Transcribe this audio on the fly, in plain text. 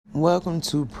Welcome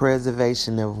to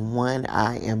Preservation of One.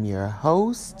 I am your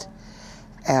host,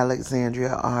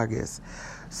 Alexandria August.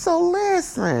 So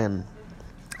listen,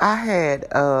 I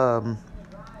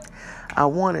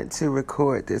wanted to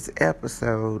record this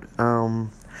episode.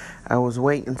 I was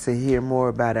waiting to hear more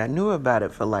about it. I knew about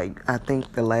it for I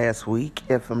think the last week,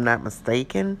 if I'm not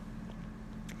mistaken.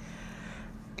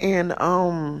 And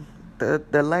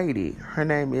the lady, her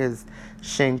name is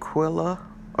Shanquella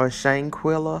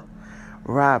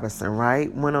Robinson,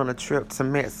 right? Went on a trip to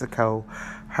Mexico,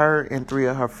 her and 3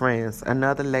 of her friends,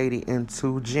 another lady and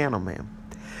 2 gentlemen.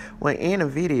 Well, in a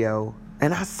video,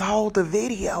 and I saw the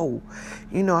video,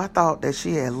 I thought that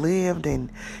she had lived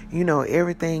and,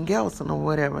 everything else and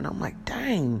whatever. And I'm like,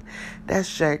 dang,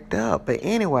 that's jacked up. But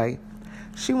anyway,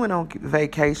 she went on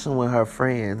vacation with her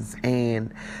friends,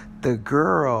 and the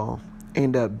girl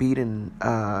ended up beating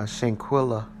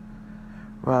Shanquella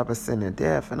Robinson to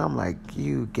death. And I'm like,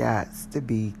 you got to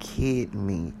be kidding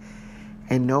me.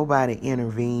 And nobody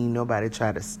intervened. Nobody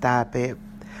tried to stop it.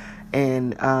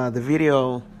 And the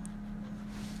video,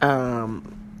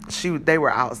 they were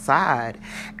outside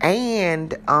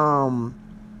and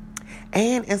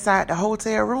inside the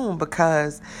hotel room,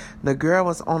 because the girl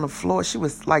was on the floor. She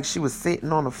was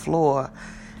sitting on the floor,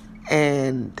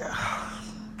 and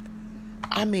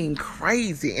I mean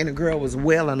crazy. And the girl was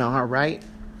wailing on her, right?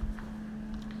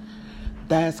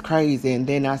 That's crazy. And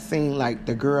then I seen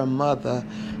the girl mother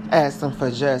asking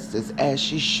for justice, as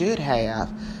she should have.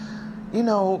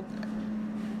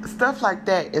 Stuff like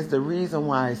that is the reason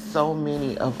why so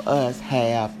many of us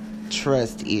have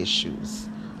trust issues.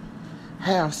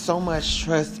 Have so much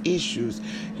trust issues.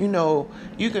 You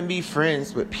can be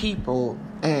friends with people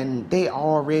and they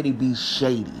already be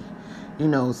shady.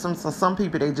 Some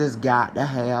people, they just got to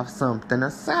have something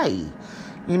to say.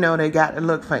 They got to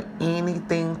look for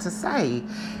anything to say.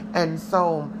 And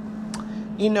so,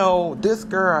 this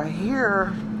girl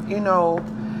here, she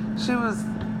was,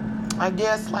 I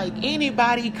guess,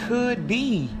 anybody could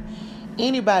be.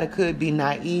 Anybody could be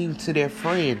naive to their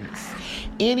friends.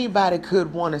 Anybody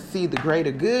could want to see the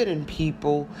greater good in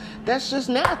people. That's just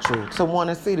natural, to want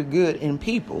to see the good in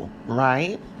people,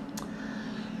 right?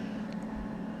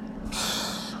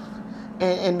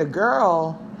 And the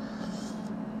girl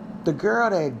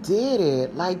that did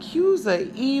it, you's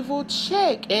an evil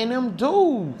chick, and them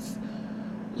dudes,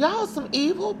 y'all some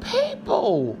evil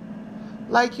people.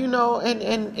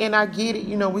 And I get it,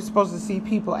 we're supposed to see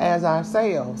people as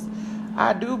ourselves.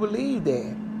 I do believe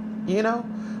that,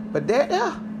 but that,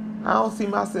 I don't see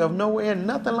myself nowhere,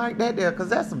 nothing like that there, because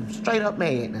that's some straight up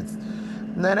madness.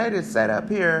 Now, they just sat up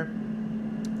here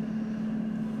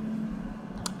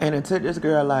and it took this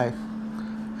girl life.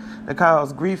 It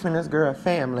caused grief in this girl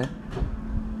family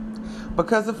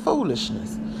because of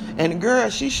foolishness. And the girl,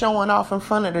 she's showing off in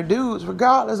front of the dudes,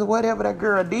 regardless of whatever that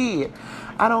girl did.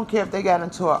 I don't care if they got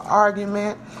into an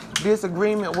argument,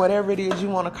 disagreement, whatever it is you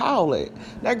want to call it.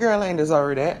 That girl ain't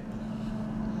deserve that.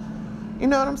 You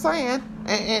know what I'm saying?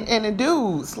 And the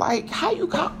dudes, how you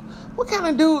call? What kind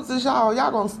of dudes is y'all? Y'all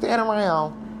gonna stand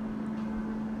around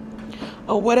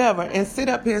or whatever and sit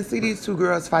up here and see these 2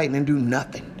 girls fighting and do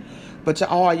nothing? But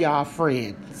all y'all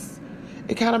friends.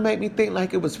 It kind of made me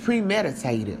think it was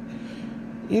premeditated.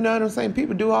 You know what I'm saying?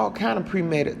 People do all kind of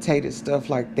premeditated stuff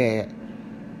like that.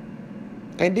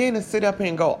 And then to sit up here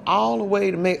and go all the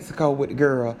way to Mexico with the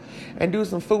girl and do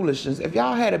some foolishness. If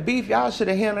y'all had a beef, y'all should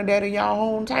have handled that in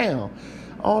y'all hometown.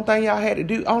 Only thing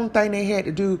they had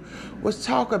to do was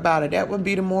talk about it. That would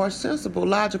be the more sensible,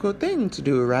 logical thing to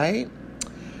do, right?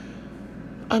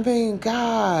 I mean,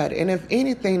 God. And if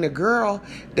anything, the girl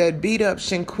that beat up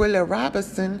Shanquella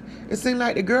Robinson, it seemed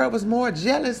like the girl was more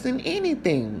jealous than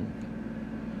anything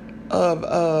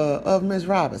of Miss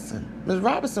Robinson. Miss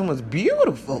Robinson was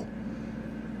beautiful.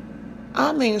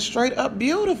 I mean, straight up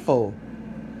beautiful.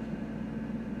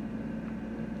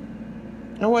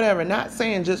 Or whatever. Not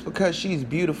saying just because she's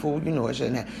beautiful, it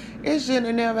shouldn't have. It shouldn't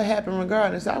have never happened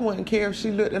regardless. I wouldn't care if she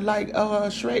looked like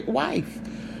Shrek wife.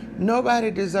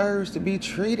 Nobody deserves to be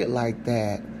treated like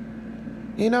that.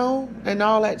 And all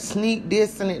that sneak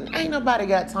dissing. Ain't nobody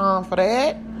got time for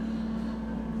that.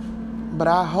 But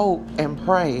I hope and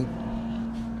pray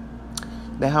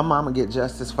that her mama get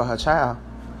justice for her child.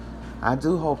 I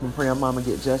do hope and pray her mama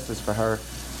get justice for her.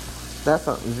 That's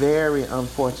a very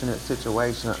unfortunate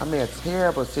situation. I mean, a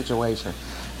terrible situation.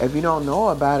 If you don't know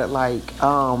about it,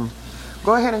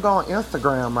 go ahead and go on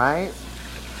Instagram, right?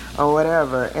 Or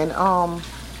whatever. And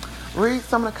read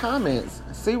some of the comments.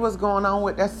 See what's going on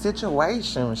with that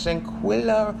situation.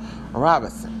 Shanquella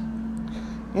Robinson.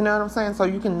 You know what I'm saying? So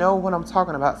you can know what I'm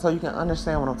talking about. So you can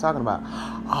understand what I'm talking about.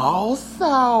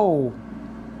 Also,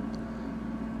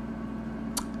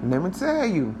 Let me tell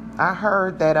you, I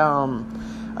heard that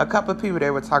a couple of people,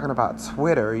 they were talking about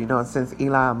Twitter, since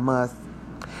Elon Musk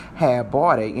had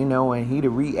bought it, and he'd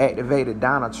reactivated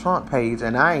Donald Trump page,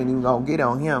 and I ain't even gonna get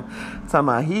on him. Talking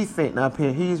about he's sitting up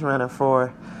here, he's running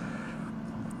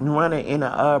in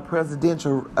a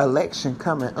presidential election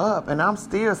coming up, and I'm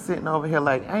still sitting over here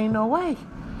like, ain't no way.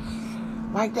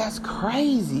 Like, that's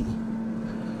crazy.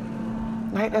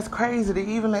 Like, that's crazy to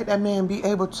even let that man be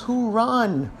able to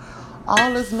run.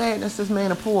 All this madness this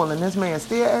man is pulling, and this man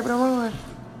still able to run.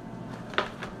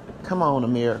 Come on,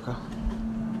 America.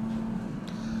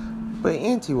 But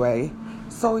anyway,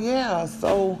 so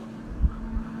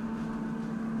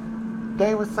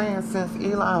they were saying since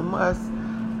Elon Musk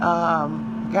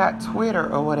got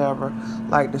Twitter or whatever,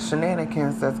 like the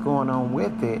shenanigans that's going on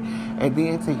with it, and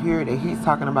then to hear that he's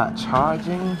talking about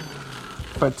charging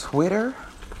for Twitter.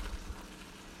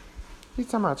 He's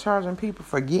talking about charging people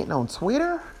for getting on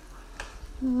Twitter?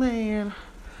 Man.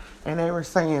 And they were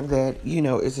saying that,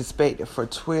 it's expected for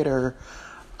Twitter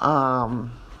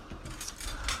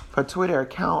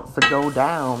accounts to go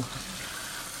down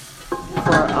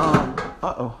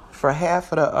for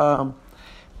half of the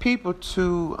people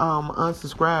to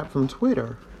unsubscribe from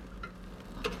Twitter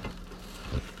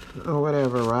or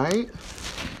whatever, right?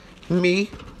 Me.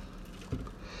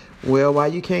 Well,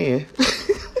 while you can.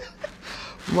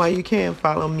 While you can,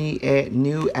 follow me at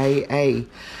New AA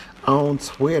on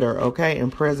Twitter, okay?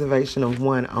 And Preservation of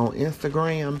One on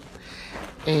Instagram.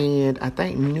 And I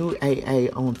think New AA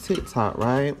on TikTok,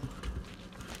 right?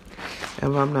 If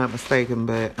I'm not mistaken,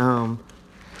 but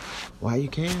while you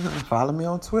can, follow me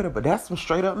on Twitter. But that's some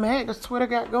straight up madness Twitter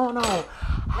got going on.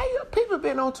 How you people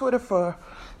been on Twitter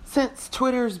since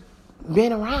Twitter's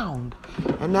been around,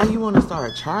 and now you want to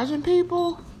start charging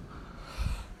people?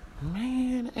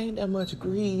 Man, ain't that much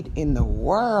greed in the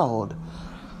world.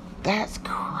 That's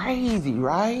crazy,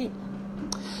 right?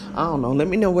 I don't know. Let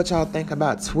me know what y'all think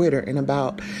about Twitter and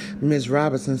about Ms.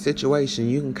 Robinson's situation.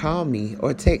 You can call me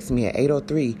or text me at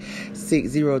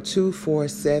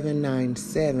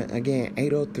 803-602-4797. Again,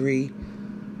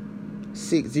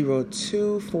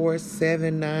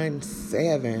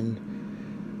 803-602-4797.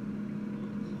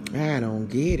 I don't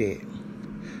get it.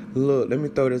 Look, let me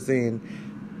throw this in.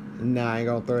 Nah, I ain't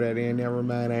gonna throw that in. Never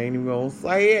mind. I ain't even gonna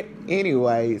say it.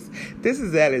 Anyways, this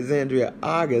is Alexandria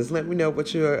August. Let me know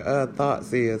what your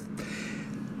thoughts is.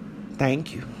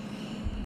 Thank you.